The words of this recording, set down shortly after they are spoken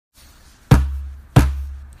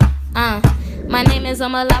Uh, my name is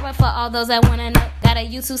Omo Nyame for all those that wanna know. Got a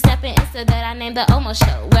YouTube Snap and Insta that I named the Omo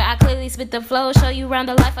Show, where I clearly spit the flow, show you around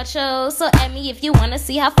the life I chose. So add me if you wanna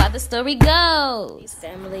see how far the story goes.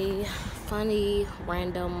 Family, funny,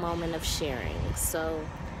 random moment of sharing. So,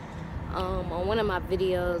 on one of my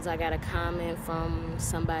videos, I got a comment from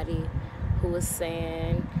somebody who was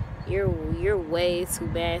saying, "You're way too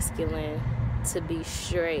masculine to be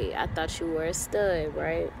straight. I thought you were a stud,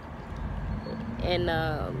 right?" And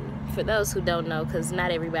for those who don't know, because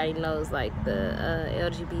not everybody knows like the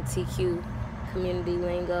LGBTQ community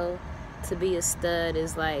lingo, to be a stud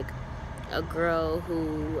is like a girl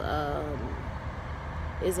who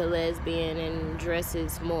is a lesbian and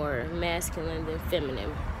dresses more masculine than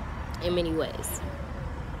feminine in many ways.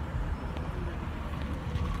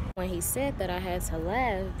 When he said that, I had to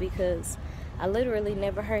laugh because I literally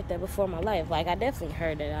never heard that before in my life. Like, I definitely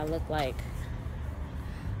heard that I look like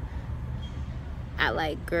I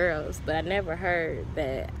like girls, but I never heard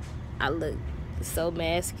that I look so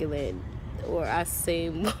masculine, or I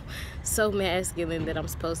seem so masculine that I'm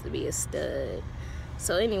supposed to be a stud.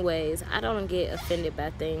 So anyways, I don't get offended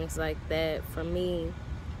by things like that. For me,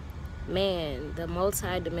 man, the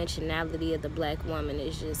multi-dimensionality of the black woman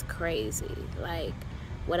is just crazy. Like,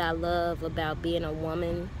 what I love about being a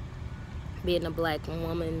woman, being a black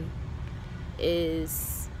woman,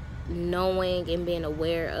 is knowing and being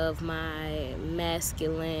aware of my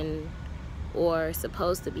masculine, or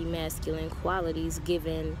supposed to be masculine, qualities,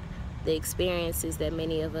 given the experiences that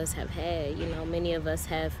many of us have had. You know, many of us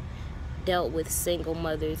have dealt with single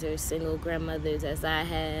mothers or single grandmothers, as I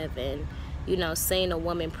have, and you know, seen a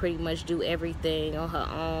woman pretty much do everything on her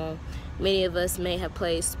own. Many of us may have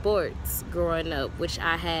played sports growing up, which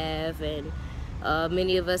I have, and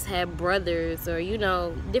many of us have brothers, or you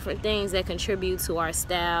know, different things that contribute to our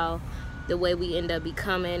style, the way we end up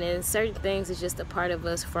becoming. And certain things is just a part of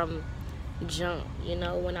us from jump. You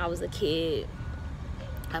know, when I was a kid,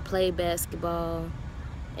 I played basketball,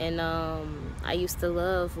 and I used to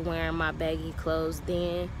love wearing my baggy clothes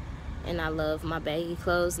then, and I love my baggy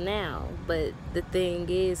clothes now. But the thing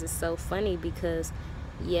is, it's so funny because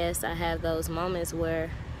yes, I have those moments where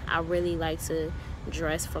I really like to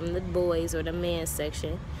dress from the boys or the men's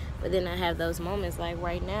section, but then I have those moments like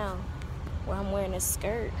right now where I'm wearing a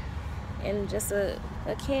skirt and just a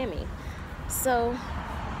cami. So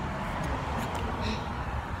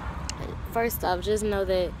first off, just know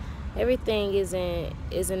that everything isn't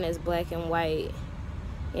as black and white,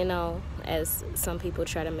 you know, as some people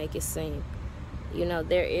try to make it seem. You know,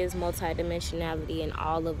 there is multidimensionality in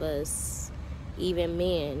all of us, even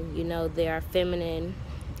men. You know, there are feminine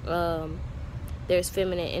there's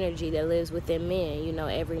feminine energy that lives within men. You know,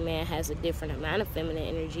 every man has a different amount of feminine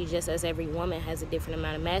energy, just as every woman has a different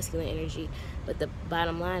amount of masculine energy. But the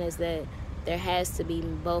bottom line is that there has to be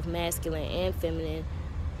both masculine and feminine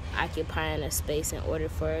occupying a space in order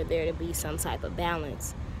for there to be some type of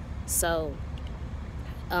balance. So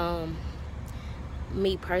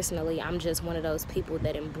me personally, I'm just one of those people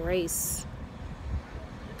that embrace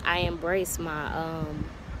my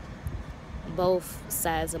both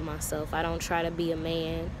sides of myself. I don't try to be a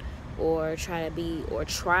man or try to be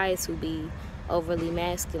overly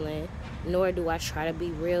masculine, nor do I try to be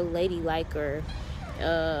real ladylike or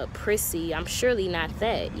prissy. I'm surely not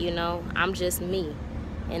that, you know. I'm just me,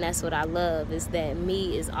 and that's what I love, is that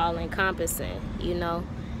me is all encompassing, you know,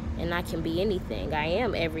 and I can be anything. I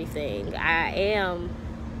am everything. I am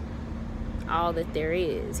all that there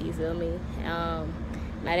is, you feel me?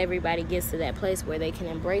 Not everybody gets to that place where they can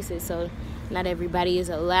embrace it, so not everybody is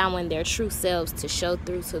allowing their true selves to show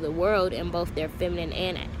through to the world in both their feminine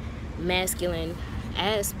and masculine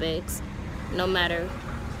aspects, no matter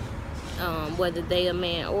whether they a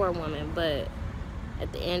man or a woman. But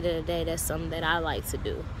at the end of the day, that's something that I like to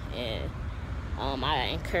do, and I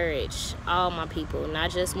encourage all my people,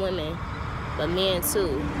 not just women, but men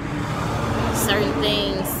too. Certain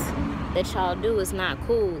things that y'all do is not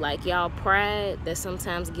cool. Like, y'all pride that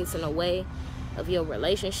sometimes gets in the way of your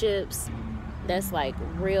relationships, that's like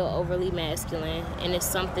real overly masculine, and it's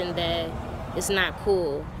something that is not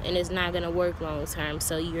cool and it's not gonna work long term.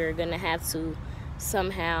 So you're gonna have to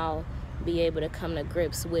somehow be able to come to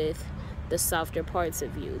grips with the softer parts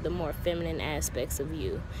of you, the more feminine aspects of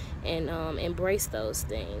you, and embrace those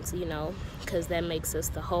things, you know, because that makes us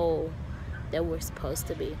the whole that we're supposed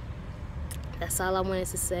to be. That's all I wanted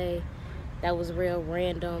to say. That was real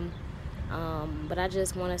random, but I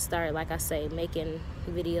just want to start, like I say, making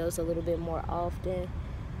videos a little bit more often,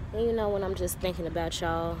 and you know, when I'm just thinking about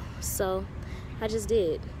y'all. So I just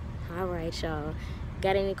did. All right, y'all,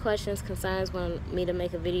 got any questions, concerns, want me to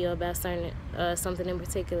make a video about certain something in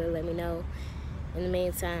particular, let me know. In the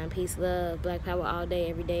meantime, peace, love, black power all day,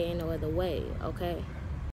 every day, ain't no other way, okay?